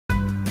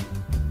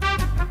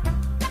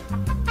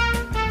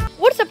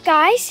What's up,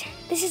 guys?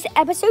 This is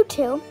episode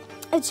 2.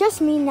 It's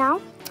just me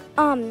now.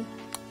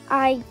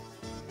 I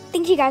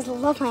think you guys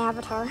love my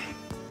avatar.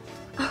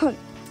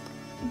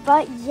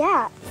 But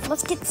yeah,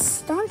 let's get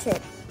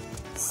started.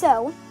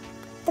 So,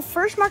 the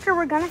first marker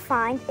we're gonna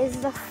find is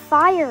the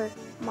fire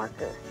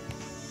marker.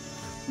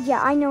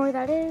 Yeah, I know where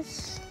that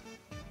is.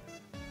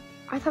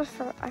 I forgot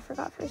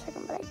for a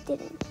second, but I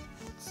didn't.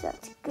 So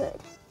that's good.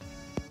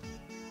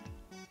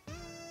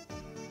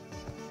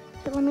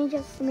 So let me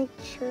just make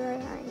sure I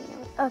know.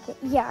 Okay,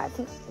 yeah,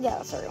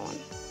 that's the right one.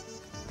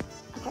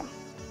 Okay.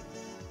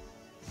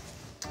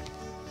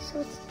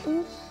 So it's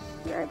in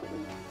here, I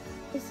believe.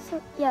 Is this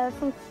it? Yeah, I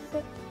think this is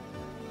it.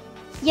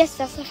 Yes,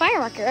 that's the fire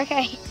marker,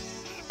 okay.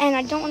 And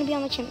I don't want to be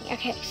on the chimney.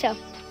 Okay, so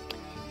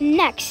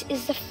next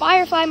is the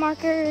firefly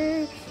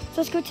marker. So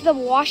let's go to the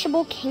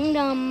washable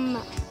kingdom.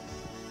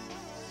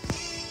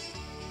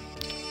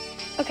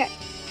 Okay.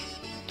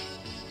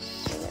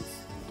 So let's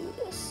do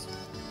this.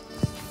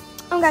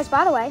 Oh, guys,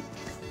 by the way,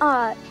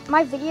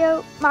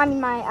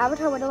 my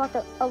avatar would have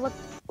looked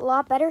a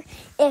lot better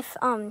if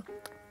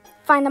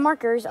find the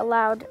markers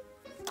allowed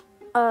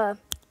I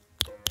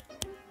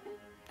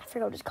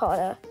forgot what it's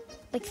called,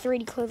 like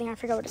 3D clothing. I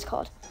forgot what it's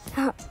called.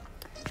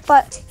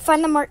 But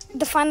find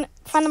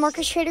the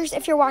markers traders.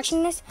 If you're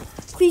watching this,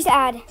 please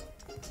add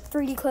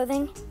 3D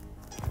clothing.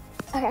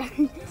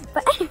 Okay.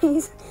 But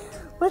anyways,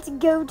 let's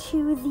go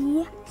to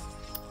the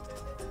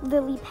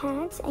lily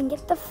pads and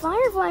get the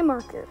firefly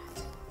marker.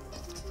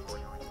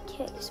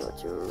 Okay, so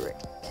it's right.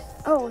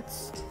 Oh,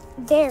 it's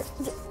there.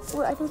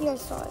 Well, I think you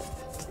guys saw it.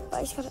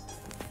 But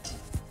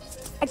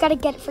I gotta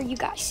get it for you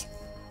guys.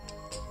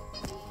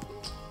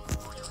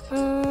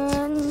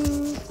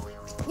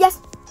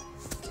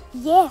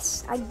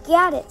 Yes, I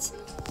got it.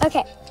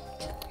 Okay.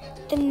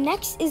 The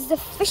next is the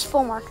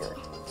fishbowl marker.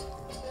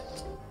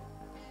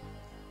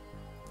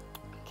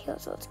 Okay,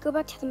 so let's go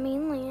back to the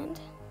mainland.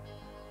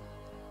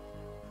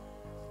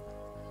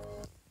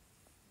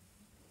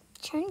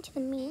 Turn to the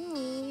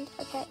mainland.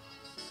 Okay.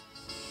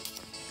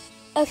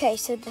 Okay,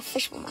 so the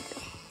fishbowl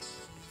marker.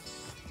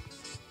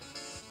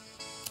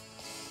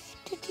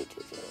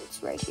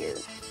 It's right here.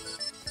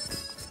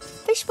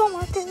 Fishbowl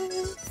marker.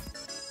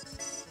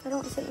 I don't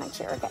want to sit in my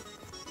chair. Okay.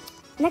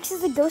 Next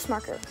is the ghost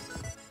marker.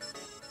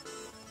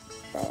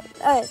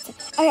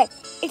 Okay,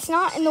 it's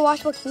not in the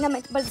washable kingdom,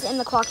 but it's in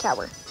the clock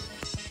tower.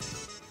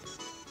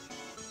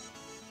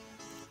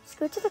 Let's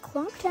go to the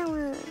clock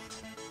tower.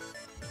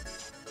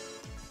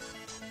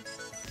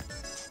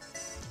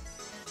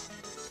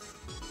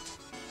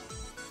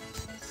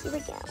 Here we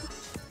go.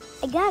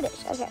 I got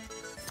it. Okay.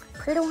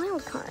 Create a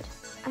wild card.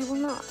 I will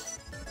not.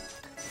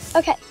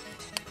 Okay.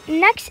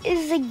 Next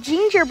is the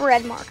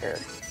gingerbread marker.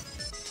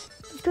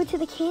 Let's go to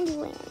the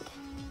Candyland.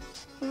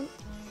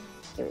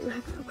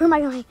 Where am I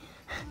going?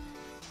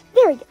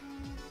 There we go.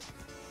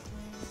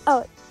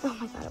 Oh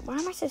my god. Why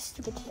am I so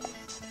stupid today?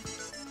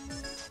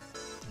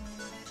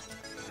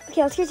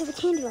 Okay, let's go to the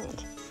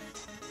Candyland.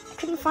 I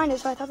couldn't find it,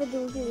 so I thought they'd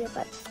do it,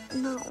 but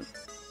no.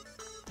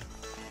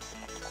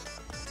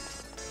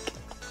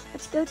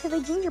 Let's go to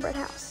the gingerbread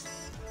house.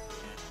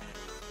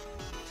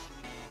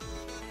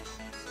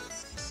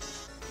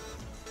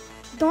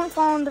 Don't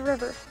fall in the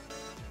river.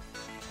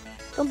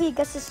 Don't be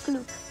Augustus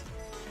Gloop.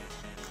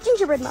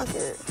 Gingerbread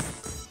marker.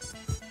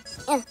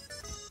 Yeah.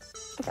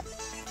 Okay.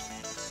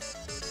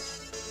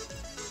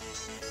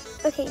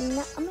 Okay,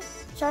 now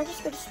should I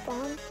just go to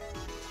spawn?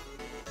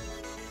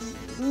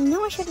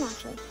 No, I shouldn't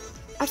actually.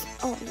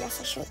 Oh, yes,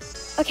 I should.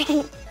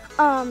 Okay.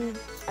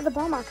 The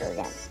ball marker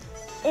again.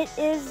 It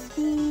is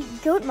the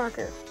goat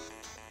marker.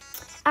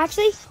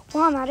 Actually,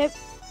 while I'm at it,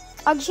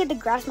 I'll just get the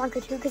grass marker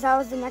too, because that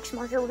was the next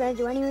marker we're gonna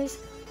do anyways.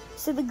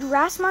 So the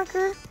grass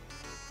marker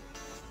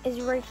is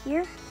right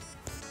here.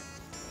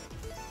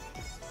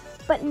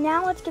 But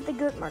now let's get the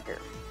goat marker.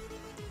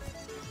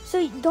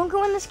 So don't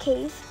go in this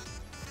cave.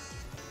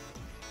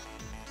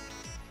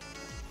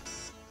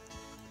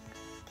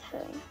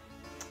 Okay.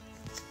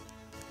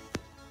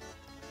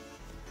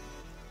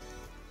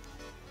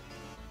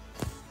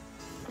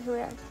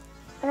 Here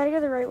I gotta go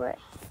the right way.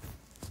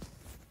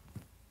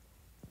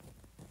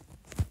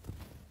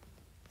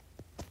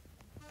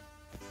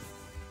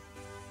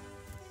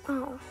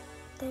 Oh,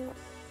 dang it.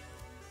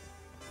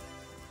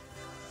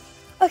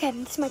 Okay,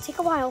 this might take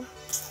a while.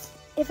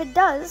 If it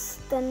does,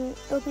 then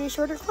it'll be a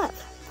shorter clip.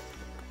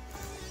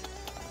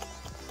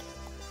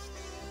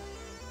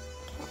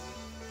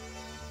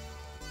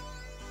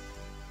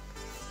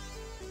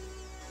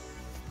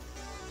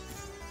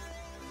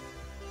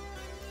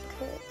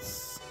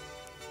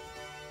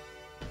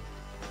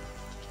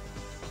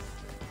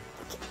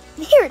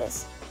 Okay, here it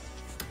is.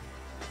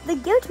 The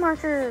goat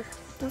marker.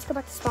 Let's go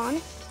back to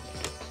spawn.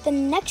 The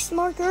next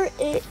marker,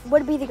 it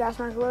would be the grass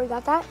marker, where we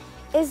got that,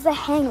 is the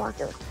hang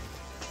marker.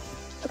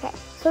 Okay,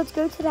 so let's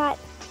go to that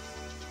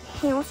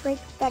house, right?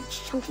 That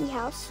chunky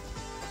house.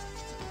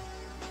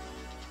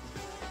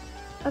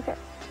 Okay.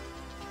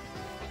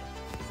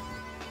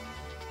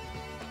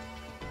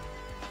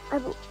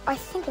 I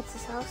think it's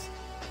this house.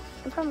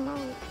 I'm probably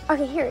wrong.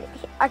 Okay, here it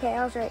is. Okay,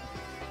 I was right.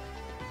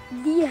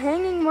 the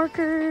hanging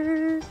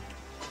marker.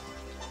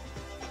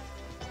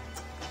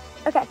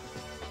 Okay.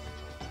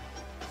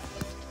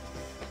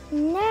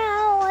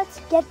 Now let's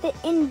get the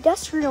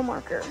industrial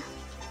marker.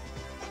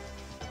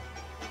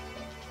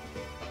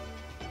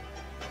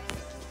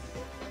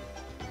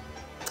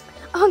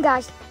 Oh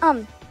gosh,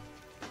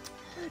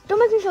 don't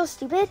make me feel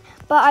stupid,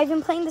 but I've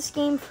been playing this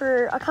game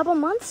for a couple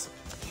months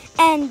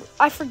and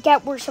I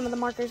forget where some of the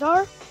markers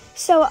are.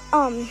 So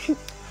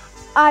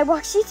I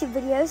watch YouTube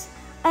videos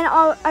and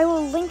I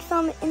will link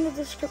them in the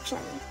description.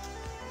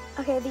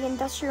 Okay, the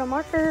industrial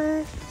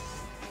marker.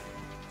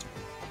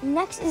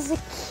 Next is the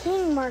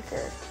king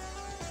marker.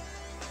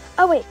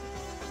 Oh wait,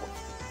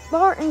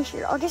 while we're in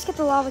here, I'll just get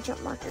the lava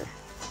jump marker.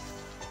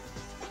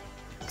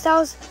 Because that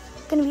was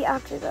going to be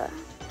after the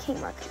king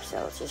marker, so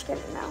let's just get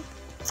it now.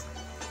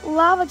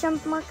 Lava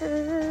jump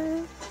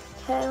marker.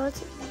 Okay,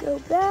 let's go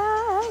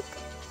back.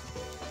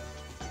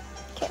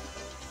 Okay,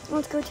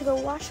 let's go to the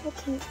washable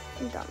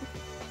kingdom.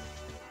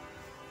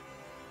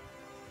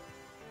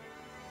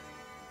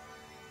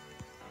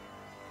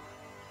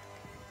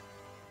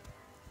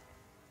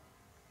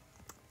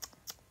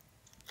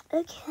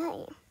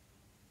 Okay.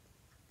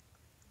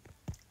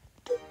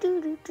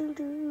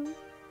 Do.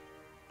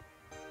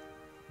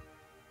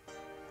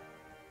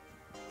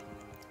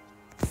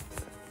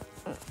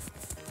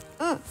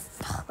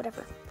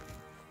 Whatever.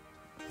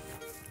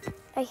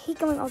 I hate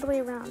going all the way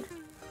around.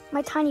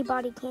 My tiny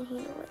body can't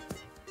handle it.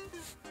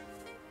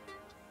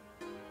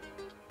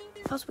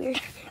 That was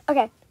weird.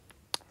 Okay.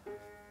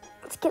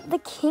 Let's get the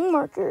king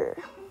marker.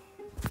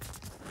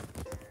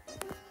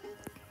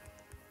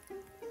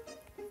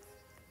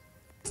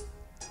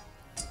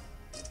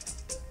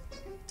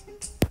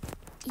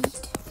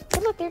 Eat.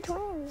 Good luck, they're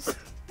twins.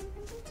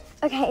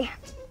 Okay.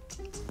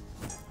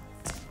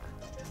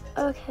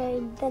 Okay,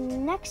 the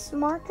next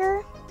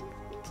marker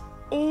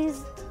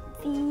is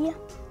the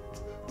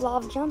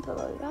lava jump.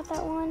 Oh, we got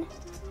that one.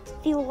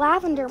 The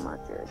lavender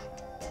marker.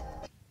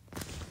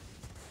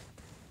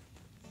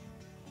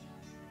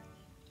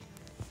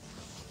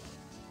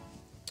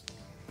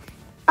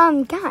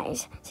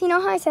 Guys, so you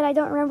know how I said I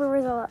don't remember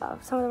where the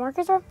some of the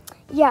markers are?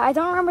 Yeah, I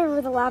don't remember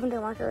where the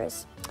lavender marker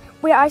is.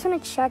 Wait, I just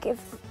want to check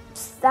if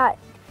the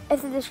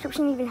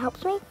description even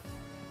helps me.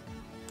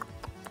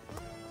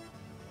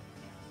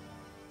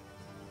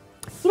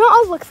 You know,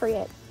 I'll look for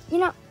it. You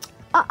know,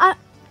 I'm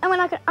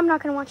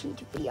not gonna watch a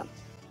YouTube video.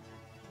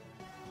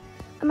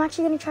 I'm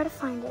actually gonna try to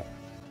find it.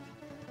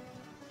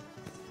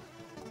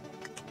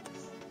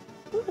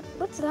 Ooh,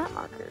 what's that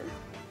marker?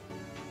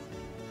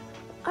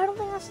 I don't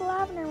think that's the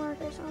lavender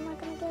marker, so I'm not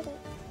gonna get it.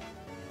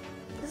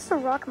 This is a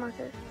rock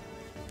marker.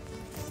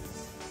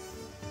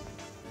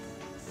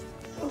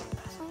 Oh,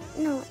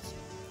 no, it's...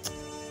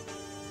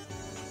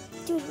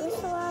 Dude, where's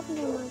the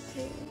lavender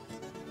marker?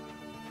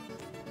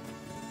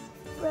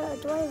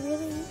 Bruh,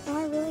 am I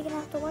really gonna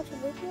have to watch a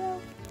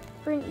video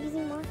for an easy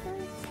marker?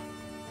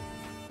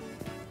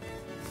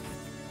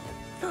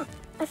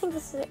 I think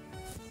this is it.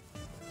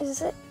 Is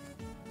this it?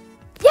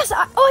 Yes!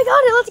 I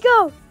got it! Let's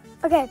go!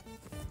 Okay.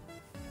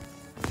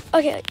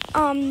 Okay,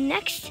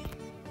 next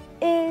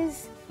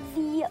is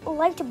the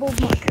light bulb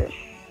marker.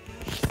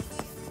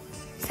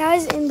 So that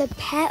is in the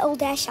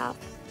PLD shop.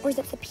 Or is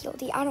it the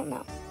PLD? I don't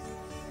know.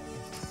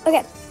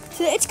 Okay,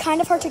 so it's kind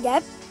of hard to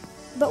get,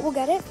 but we'll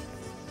get it.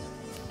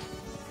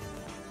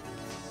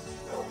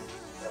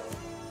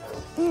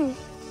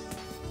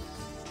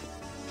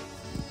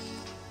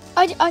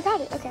 I got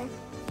it, okay.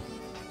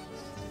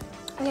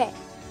 Okay,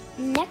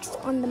 next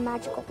on the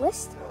magical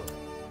list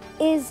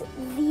is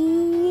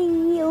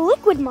the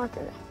liquid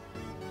marker.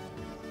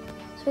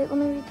 So wait, let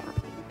me read that.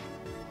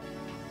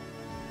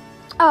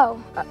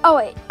 Oh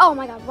wait, oh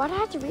my god, why did I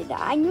have to read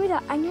that? I knew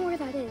where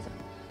that is.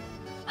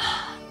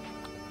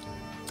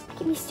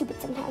 Get me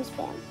stupid sometimes,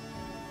 fam.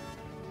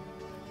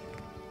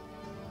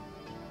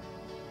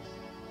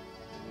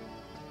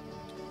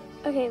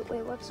 Okay,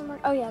 wait, what's the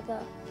marker? Oh yeah,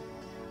 the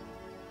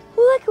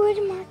liquid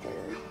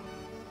marker.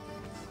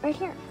 Right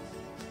here.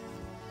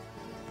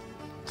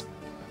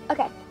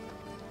 Okay.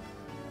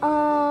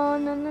 No.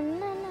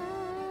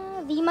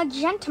 The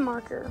magenta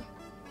marker.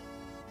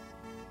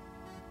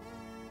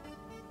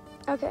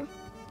 Okay.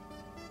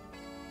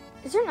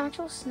 Is there an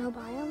actual snow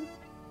biome?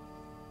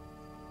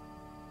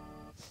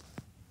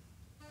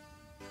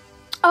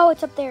 Oh,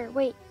 it's up there.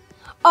 Wait.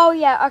 Oh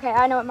yeah, okay,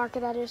 I know what marker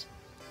that is.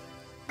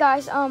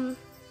 Guys, I don't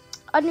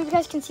know if you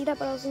guys can see that,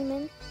 but I'll zoom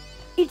in.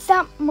 It's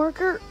that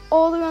marker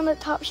all the way on the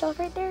top shelf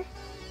right there.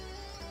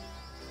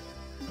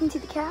 You can see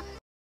the cap.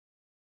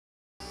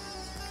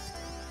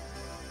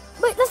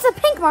 Wait, that's the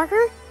pink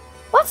marker.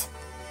 What?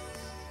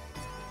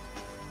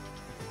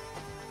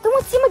 Then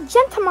what's the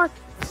magenta marker?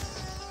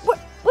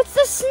 What's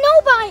the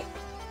snow biome?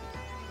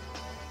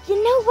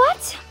 You know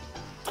what?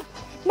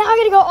 Now I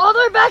gotta go all the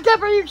way back up.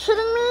 Are you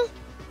kidding me?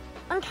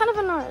 I'm kind of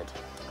a nerd.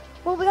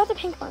 Well, we got the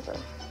pink marker.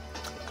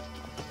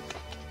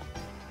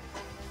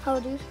 Hello,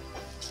 dude.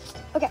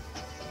 Okay.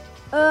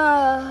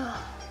 I'm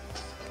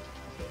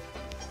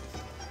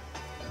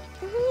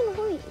really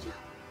annoyed.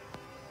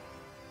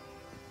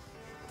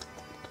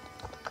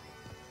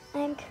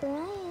 I'm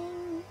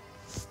crying.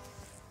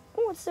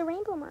 Oh, it's the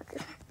rainbow marker.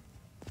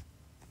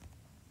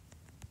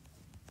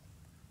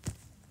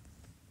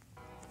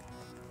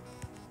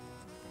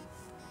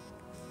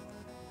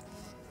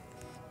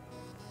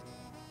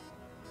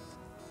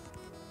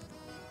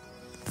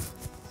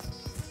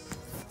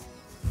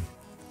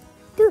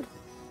 Dude,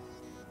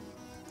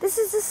 this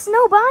is the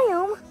snow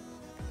biome.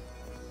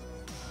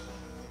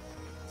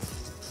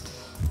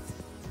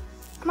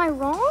 Am I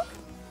wrong?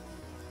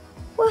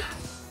 What?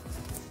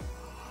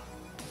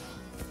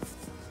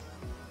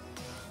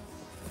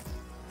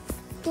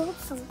 Build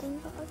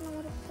something, but I don't know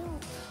what to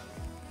build.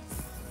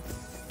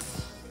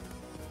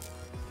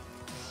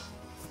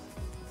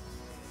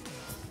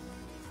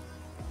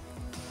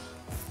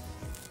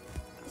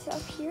 Is it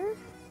up here?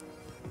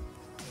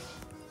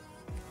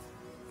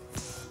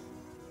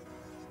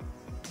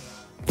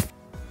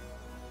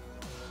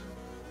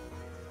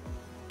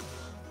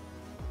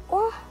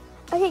 Oh,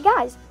 okay,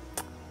 guys.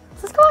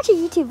 Let's go watch a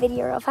YouTube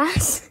video real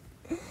fast.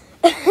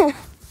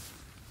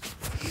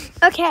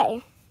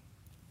 Okay.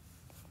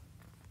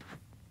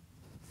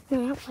 No,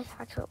 not like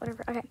actual,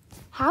 whatever. Okay.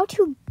 How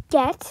to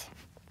get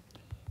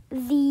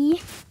the,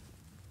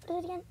 what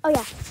is it again? Oh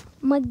yeah,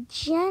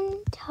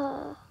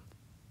 magenta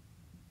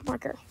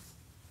marker.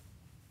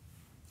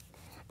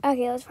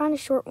 Okay, let's find a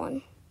short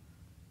one.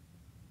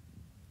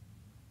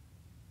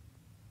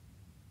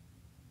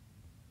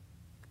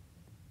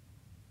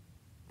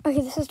 Okay,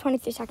 this is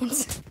 23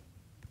 seconds.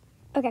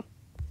 Okay,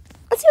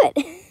 let's do it.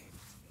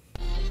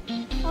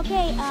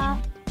 Okay,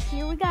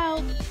 here we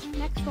go.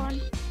 Next one.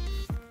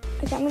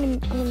 Okay, I'm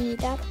gonna mute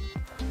that.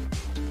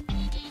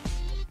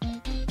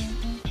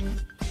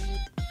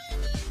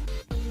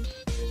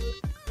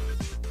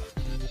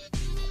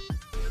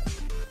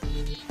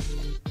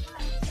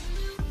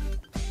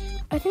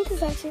 I think this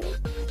is actually.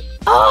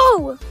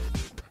 Oh!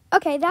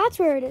 Okay, that's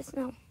where it is.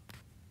 No.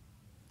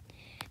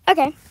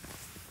 Okay.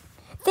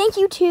 Thank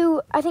you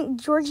to, I think,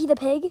 Georgie the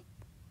Pig.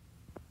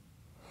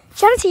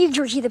 Shout out to you,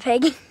 Georgie the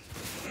Pig.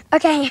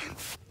 Okay.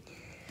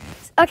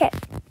 Okay.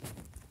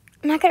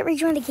 I'm not gonna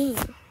rejoin the game.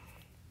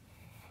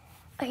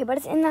 Okay, but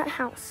it's in that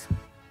house.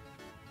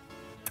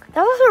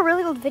 That was also a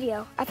really old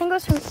video. I think it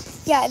was from,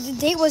 yeah, the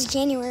date was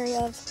January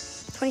of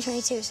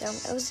 2022, so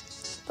it was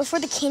before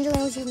the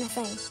Candyland was even a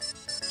thing.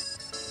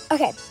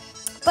 Okay,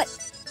 but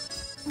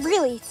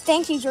really,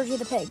 thank you, Georgie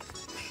the Pig.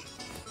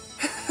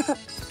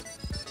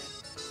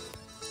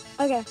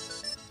 Okay.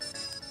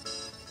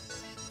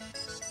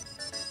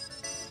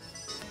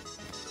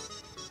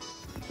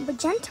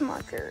 Magenta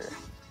marker.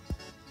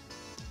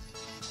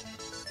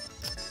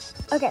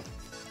 Okay.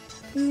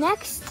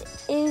 Next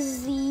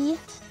is the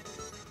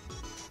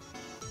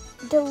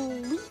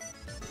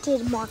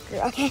deleted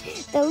marker. Okay,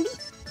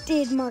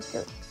 deleted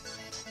marker.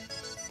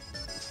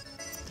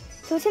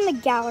 So it's in the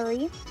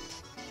gallery.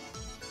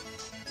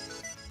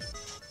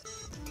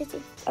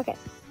 Okay.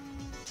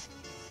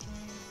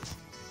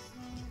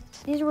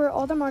 These are where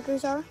all the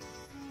markers are.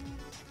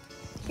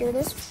 Here it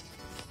is.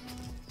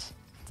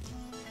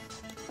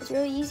 It's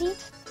really easy.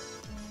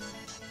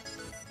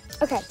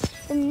 Okay,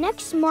 the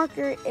next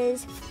marker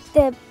is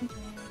the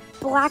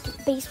black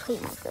base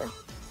plate marker.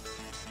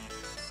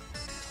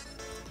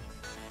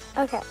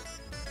 Okay.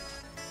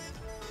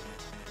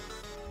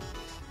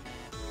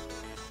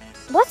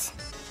 What?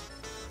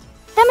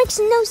 That makes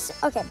no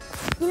sense. Okay,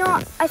 you know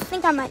what? I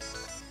think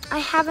I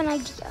have an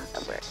idea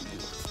of where it could be.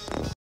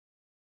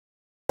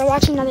 I'll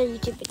watch another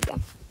YouTube video.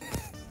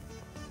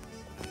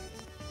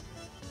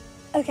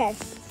 Okay.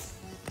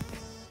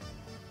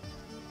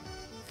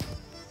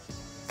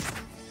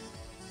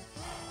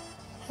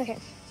 Okay.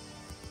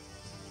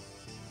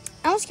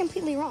 I was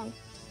completely wrong.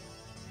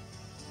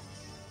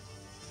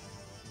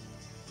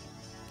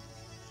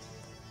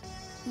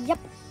 Yep.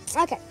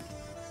 Okay.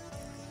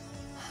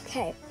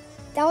 Okay.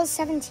 That was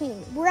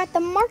 17. We're at the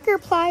marker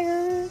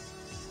piler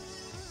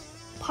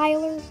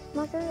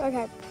marker?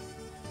 Okay.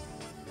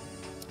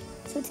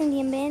 So it's in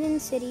the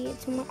abandoned city.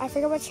 It's in, I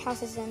forget which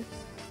house it's in.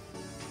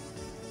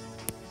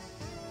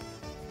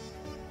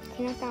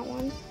 Okay, not that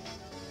one.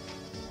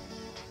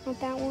 Not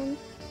that one.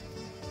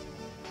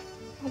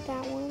 Not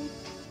that one.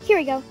 Here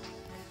we go.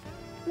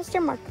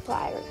 Mr.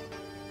 Markiplier.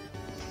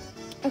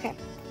 Okay.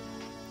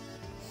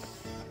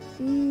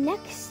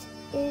 Next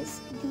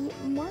is the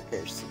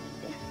marker seed.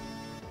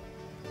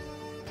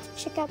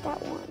 Check out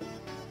that one.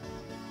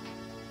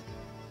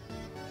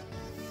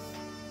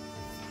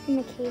 In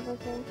the cave,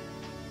 okay.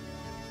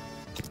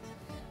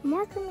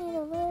 Marker made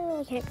a little,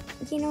 okay.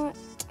 You know what?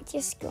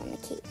 Just go in the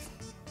cave.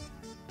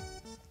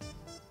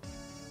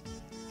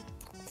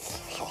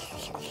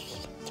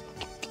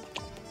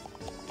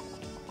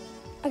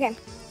 Okay,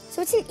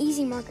 so it's an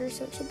easy marker,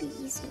 so it should be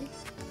easy.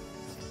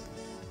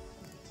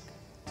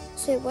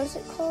 So what is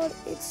it called?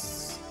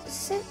 It's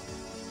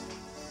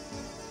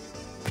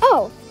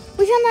oh,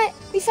 we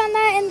found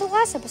that in the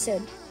last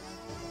episode.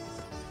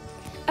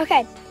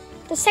 Okay,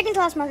 the second to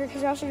last marker,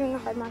 because we're also doing a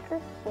hard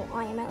marker. Well,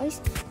 I am at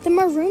least. The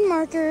maroon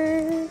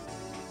marker.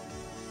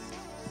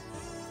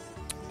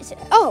 Is it?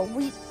 Oh,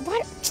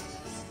 what?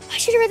 I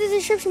should have read the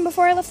description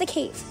before I left the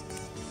cave.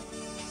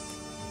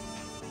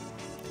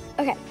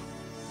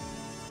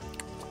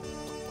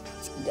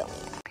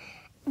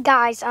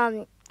 Guys,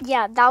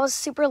 yeah, that was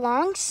super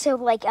long, so,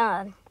 like,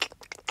 I'm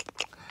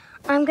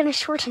gonna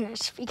shorten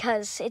it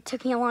because it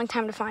took me a long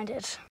time to find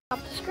it. Stop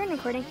the screen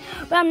recording,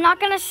 but I'm not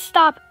gonna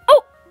stop.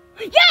 Oh,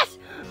 yes,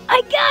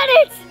 I got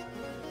it.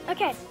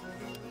 Okay,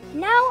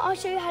 now I'll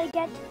show you how to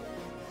get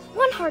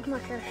one heart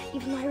marker,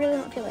 even though I really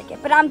don't feel like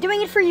it, but I'm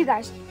doing it for you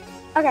guys.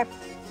 Okay,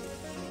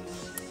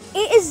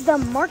 it is the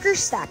marker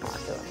stack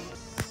marker.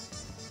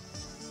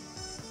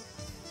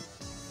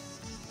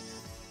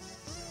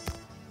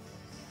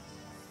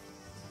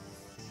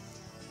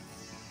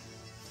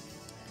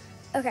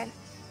 Okay.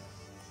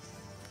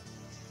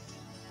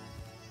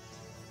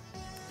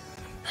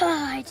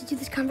 I had to do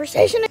this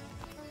conversation.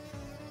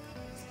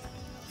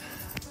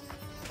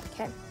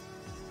 Okay.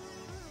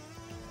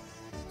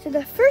 So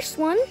the first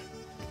one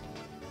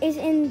is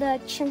in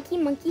the Chunky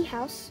Monkey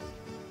house.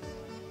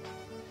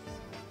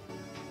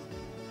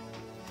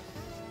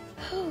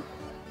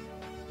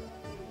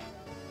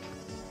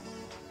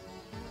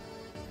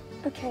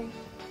 Okay.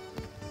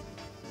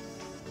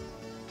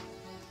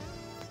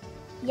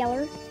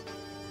 Yeller.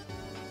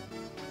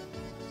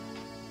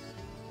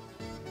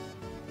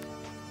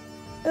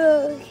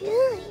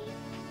 Okay.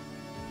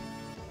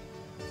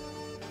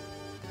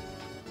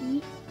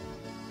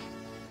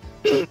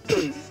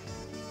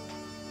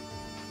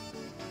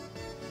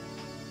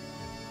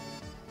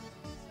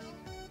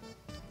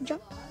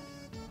 Jump.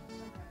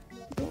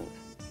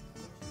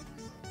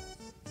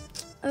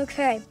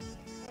 Okay.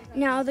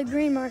 Now the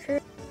green marker.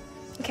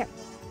 Okay.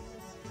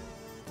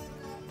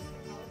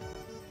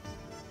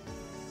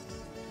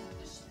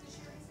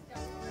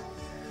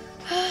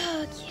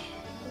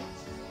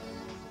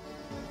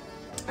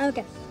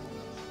 Okay.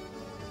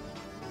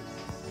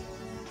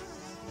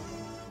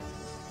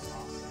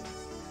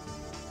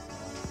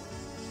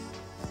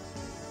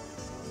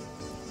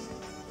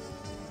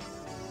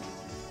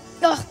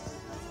 Ugh.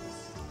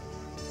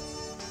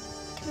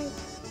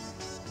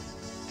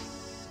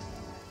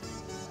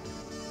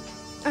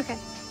 Okay.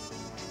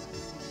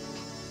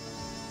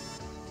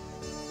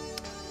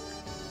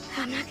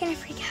 I'm not gonna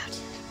freak out.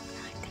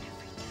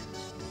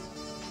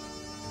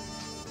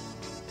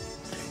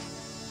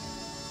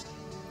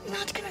 I'm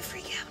not gonna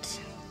freak out.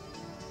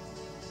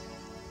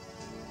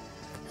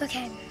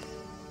 Okay.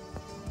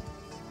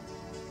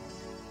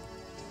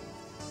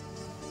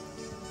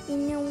 You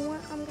know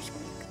what? I'm just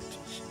gonna go to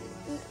here.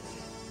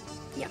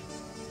 Yeah.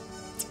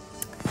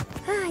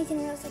 I didn't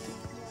realize I could.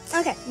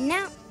 Okay,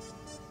 now.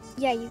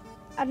 Yeah,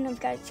 I don't know if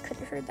you guys could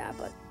have heard that,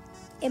 but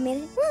it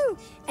made it. Woo!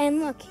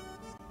 And look,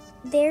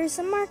 there's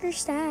a marker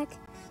stack.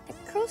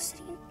 That girl's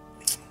sitting.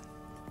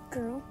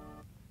 Girl.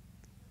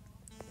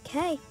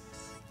 Okay.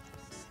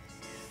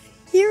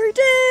 Here it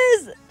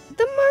is!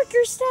 The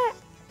marker stack!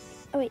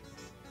 Oh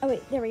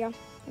wait, there we go. I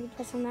can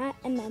press on that,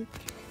 and then,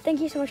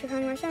 thank you so much for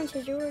finding my sound,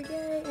 says you're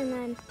yay, and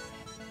then,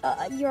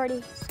 you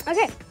already,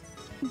 okay.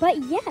 But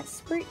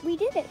yes, we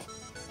did it.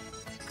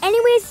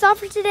 Anyways, that's all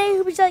for today.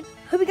 Hope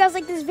you guys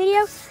like this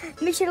video.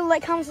 Make sure to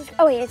like, comment, subscribe.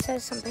 Oh wait, it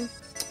says something.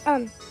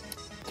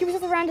 Give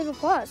yourself a round of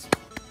applause.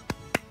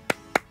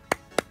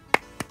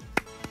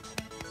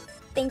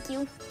 Thank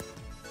you.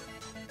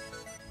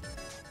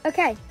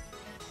 Okay.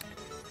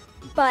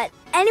 But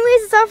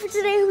anyways, that's all for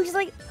today.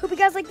 Hope you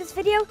guys like this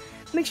video.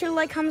 Make sure to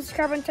like, comment,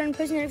 subscribe, and turn on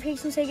post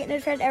notifications so you get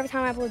notified every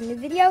time I upload a new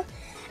video.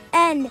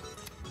 And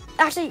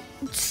actually,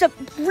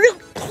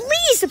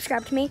 please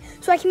subscribe to me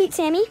so I can meet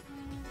Sammy.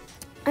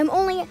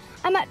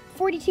 I'm at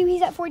 42,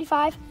 he's at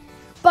 45.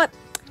 But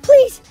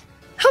please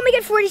help me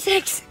get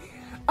 46.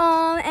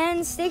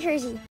 And stay crazy.